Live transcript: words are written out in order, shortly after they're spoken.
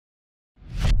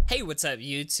Hey, what's up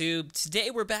YouTube? Today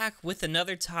we're back with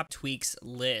another top tweaks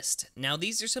list. Now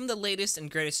these are some of the latest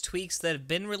and greatest tweaks that have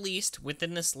been released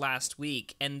within this last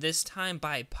week, and this time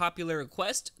by popular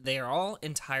request, they are all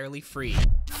entirely free.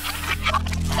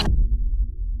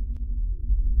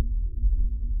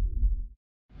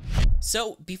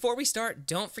 So, before we start,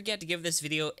 don't forget to give this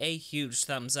video a huge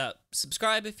thumbs up.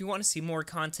 Subscribe if you want to see more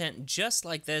content just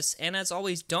like this, and as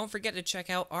always, don't forget to check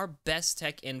out our Best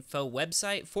Tech Info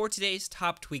website for today's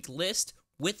top tweak list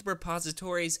with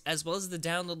repositories, as well as the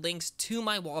download links to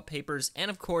my wallpapers,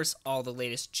 and of course, all the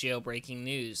latest jailbreaking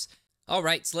news.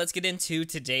 Alright, so let's get into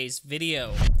today's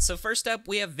video. So first up,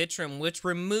 we have Vikram, which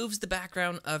removes the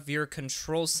background of your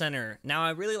control center. Now, I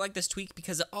really like this tweak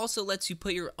because it also lets you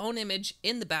put your own image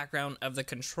in the background of the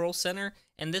control center,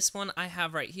 and this one I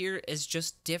have right here is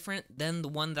just different than the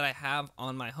one that I have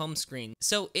on my home screen.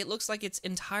 So it looks like it's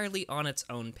entirely on its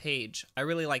own page. I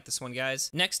really like this one, guys.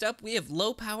 Next up, we have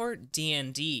Power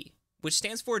Dmd, which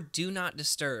stands for Do Not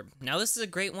Disturb. Now this is a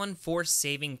great one for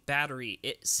saving battery.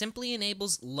 It simply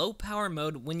enables low power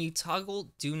mode when you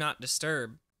toggle Do Not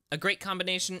Disturb. A great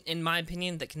combination in my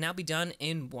opinion that can now be done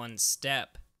in one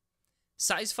step.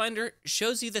 Size Finder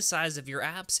shows you the size of your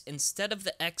apps instead of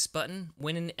the X button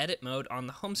when in edit mode on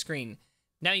the home screen.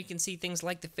 Now you can see things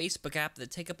like the Facebook app that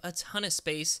take up a ton of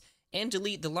space and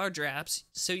delete the larger apps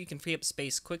so you can free up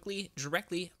space quickly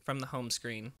directly from the home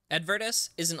screen.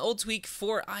 Advertus is an old tweak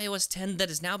for iOS 10 that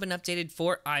has now been updated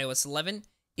for iOS 11.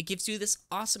 It gives you this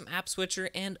awesome app switcher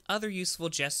and other useful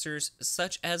gestures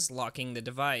such as locking the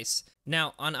device.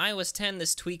 Now on iOS 10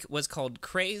 this tweak was called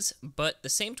Craze, but the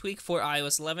same tweak for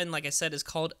iOS 11, like I said, is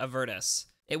called Advertus.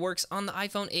 It works on the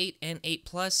iPhone 8 and 8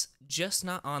 Plus, just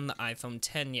not on the iPhone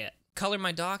 10 yet. Color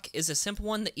My Dock is a simple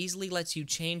one that easily lets you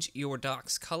change your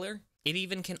dock's color. It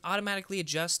even can automatically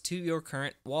adjust to your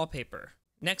current wallpaper.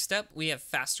 Next up, we have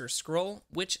Faster Scroll,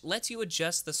 which lets you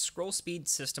adjust the scroll speed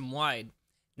system-wide.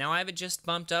 Now I have it just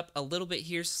bumped up a little bit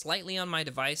here slightly on my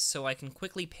device so I can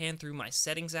quickly pan through my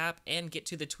settings app and get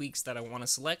to the tweaks that I want to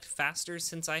select faster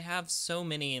since I have so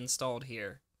many installed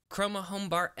here. Croma Home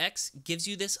Bar X gives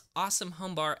you this awesome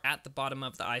home bar at the bottom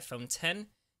of the iPhone 10.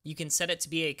 You can set it to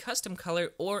be a custom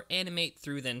color or animate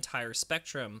through the entire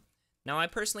spectrum. Now I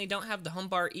personally don't have the home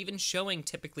bar even showing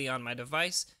typically on my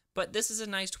device, but this is a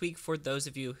nice tweak for those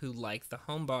of you who like the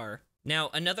home bar. Now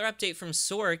another update from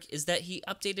Sorg is that he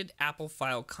updated Apple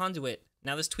File Conduit.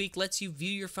 Now this tweak lets you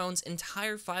view your phone's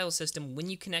entire file system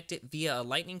when you connect it via a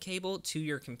lightning cable to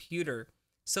your computer.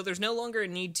 So there's no longer a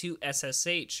need to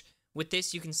SSH. With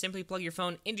this you can simply plug your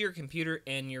phone into your computer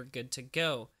and you're good to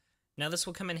go. Now this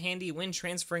will come in handy when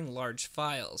transferring large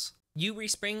files.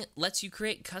 Respring lets you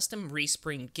create custom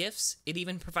Respring GIFs. It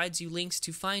even provides you links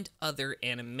to find other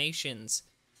animations.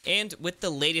 And with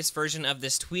the latest version of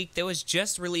this tweak that was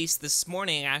just released this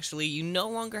morning actually, you no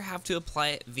longer have to apply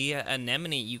it via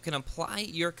Anemone. You can apply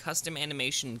your custom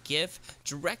animation GIF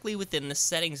directly within the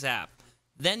settings app.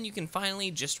 Then you can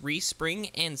finally just respring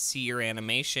and see your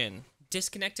animation.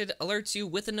 Disconnected alerts you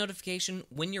with a notification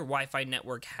when your Wi-Fi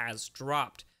network has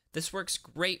dropped. This works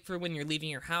great for when you're leaving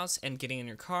your house and getting in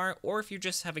your car, or if you're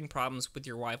just having problems with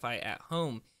your Wi-Fi at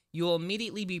home. You will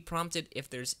immediately be prompted if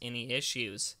there's any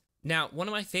issues. Now, one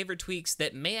of my favorite tweaks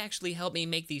that may actually help me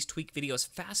make these tweak videos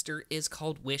faster is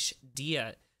called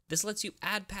Cydia. This lets you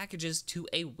add packages to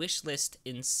a wish list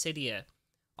in Cydia.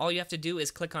 All you have to do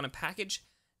is click on a package,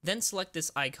 then select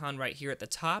this icon right here at the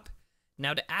top.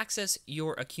 Now to access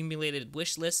your accumulated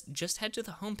wish list, just head to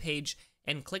the home page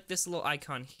and click this little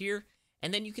icon here,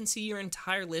 and then you can see your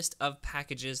entire list of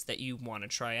packages that you want to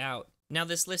try out. Now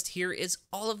this list here is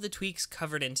all of the tweaks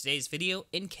covered in today's video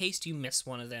in case you miss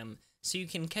one of them. So you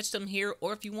can catch them here,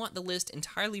 or if you want the list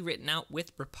entirely written out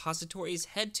with repositories,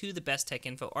 head to the Best Tech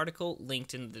Info article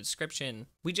linked in the description.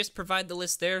 We just provide the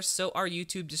list there so our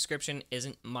YouTube description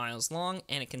isn't miles long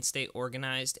and it can stay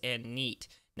organized and neat.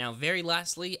 Now very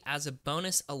lastly, as a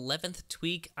bonus 11th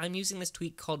tweak, I'm using this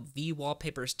tweak called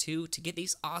Wallpapers 2 to get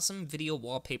these awesome video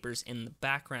wallpapers in the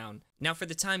background. Now for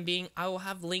the time being, I will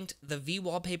have linked the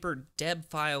Wallpaper deb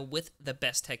file with the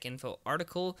Best Tech Info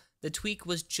article. The tweak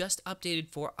was just updated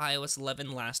for iOS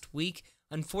 11 last week.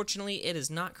 Unfortunately, it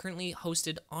is not currently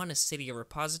hosted on a Cydia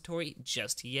repository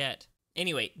just yet.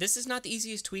 Anyway, this is not the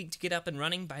easiest tweak to get up and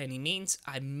running by any means.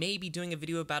 I may be doing a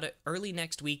video about it early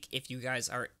next week if you guys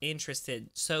are interested,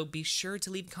 so be sure to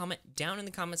leave a comment down in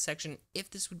the comment section if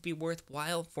this would be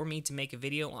worthwhile for me to make a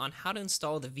video on how to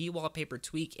install the Wallpaper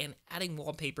tweak and adding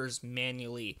wallpapers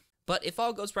manually. But if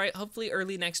all goes right, hopefully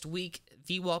early next week,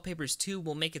 Wallpapers 2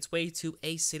 will make its way to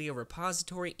a Cydia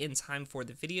repository in time for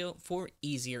the video for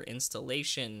easier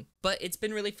installation. But it's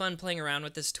been really fun playing around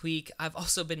with this tweak. I've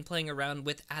also been playing around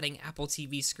with adding Apple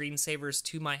TV screensavers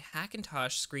to my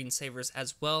Hackintosh screensavers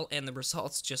as well, and the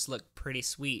results just look pretty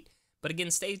sweet. But again,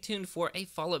 stay tuned for a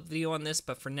follow-up video on this,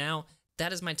 but for now,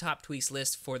 that is my top tweaks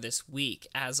list for this week.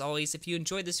 As always, if you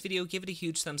enjoyed this video, give it a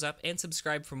huge thumbs up and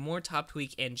subscribe for more top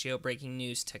tweak and jailbreaking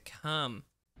news to come.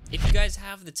 If you guys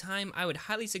have the time, I would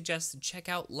highly suggest to check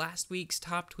out last week's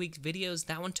top tweaks videos.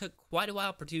 That one took quite a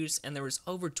while to produce, and there was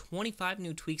over 25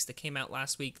 new tweaks that came out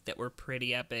last week that were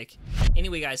pretty epic.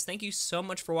 Anyway guys, thank you so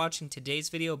much for watching today's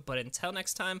video, but until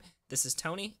next time, this is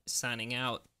Tony, signing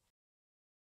out.